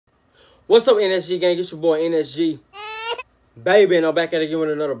What's up, N.S.G gang? It's your boy N.S.G. Baby, and I'm back at it again with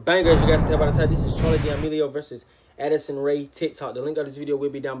another banger. As you guys can tell by the title, this is Charlie D'Amelio versus ADDISONRAE TikTok. The link of this video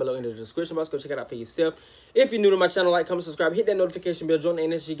will be down below in the description box. Go check it out for yourself. If you're new to my channel, like, comment, subscribe, hit that notification bell, join the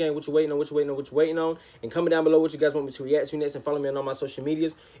N.S.G gang. What you waiting on, and comment down below what you guys want me to react to next, and follow me on all my social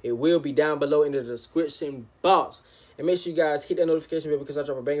medias. It will be down below in the description box. And make sure you guys hit that notification bell because I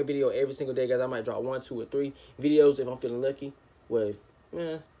drop a banger video every single day, guys. I might drop 1, 2, or 3 videos if I'm feeling lucky. Well,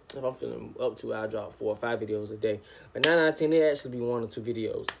 if I'm feeling up to, I'll drop 4 or 5 videos a day. But 9 out of 10, it actually be 1 or 2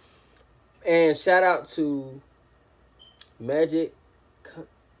 videos. And shout out to Magic.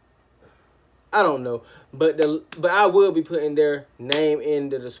 I don't know, but I will be putting their name in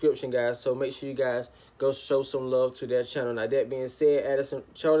the description, guys. So make sure you guys go show some love to their channel. Now that being said,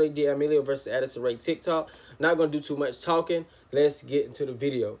 Charli D'Amelio versus ADDISONRAE TikTok. Not gonna do too much talking. Let's get into the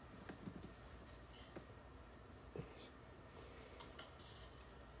video.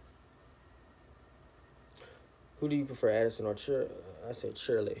 Who do you prefer, Addison or Charli? I said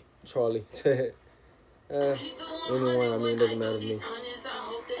Charli. Anyone, I mean, it doesn't matter to me.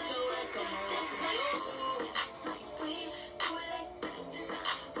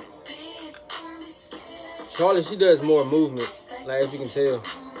 Charli, she does more movement, like as you can tell.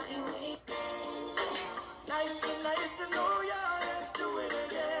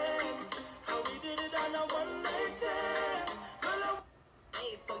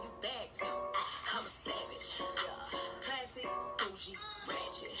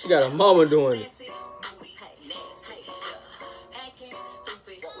 She got a mama doing it.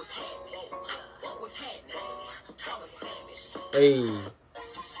 Hey.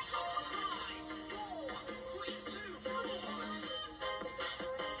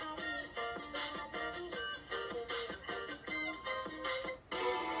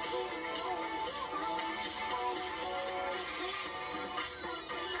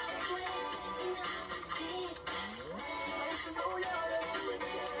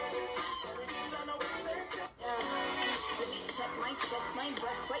 My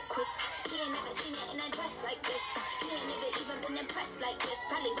breath right quick. He ain't never seen it in a dress like this. He ain't never even been impressed like this.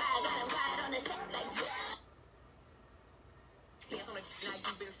 Probably why I got him ride on the set like this. Dance on it, now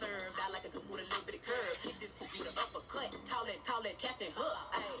you been served. I like it with a little bit of curve. Hit this with an uppercut. Call it Captain Hook.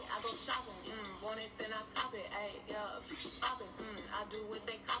 Ay, I go shopping. Want it, then I cop it. Ay, yeah, popping. I do what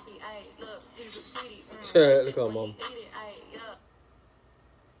they copy. Ay, look, he's a sweetie. Look at mom.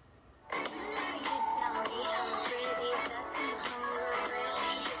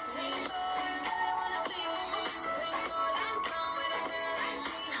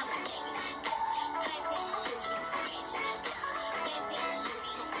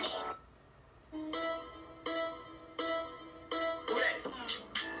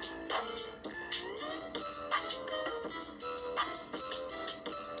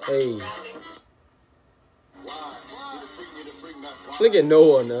 Hey. Look at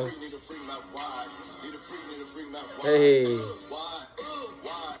Noah now. Hey.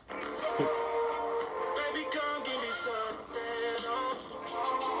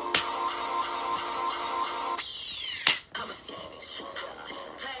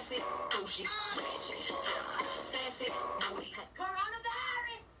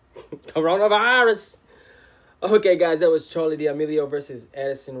 Coronavirus. Okay, guys, that was Charli D'Amelio versus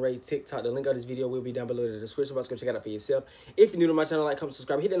ADDISONRAE TikTok. The link of this video will be down below in the description box. Go check it out for yourself. If you're new to my channel, like, comment,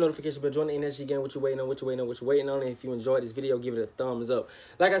 subscribe, hit that notification bell, join the N.S.G gang. What you waiting on? And if you enjoyed this video, give it a thumbs up.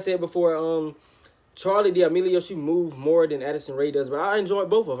 Like I said before, Charli D'Amelio, she moved more than ADDISONRAE does, but I enjoyed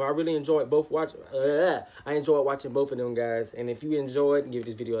both of them. I really enjoyed both I enjoyed watching both of them, guys. And if you enjoyed, give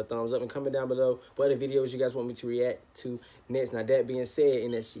this video a thumbs up and comment down below what other videos you guys want me to react to next. Now that being said,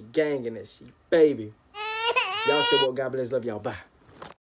 N.S.G gang, N.S.G baby. Y'all still woke. God bless. Love y'all. Bye.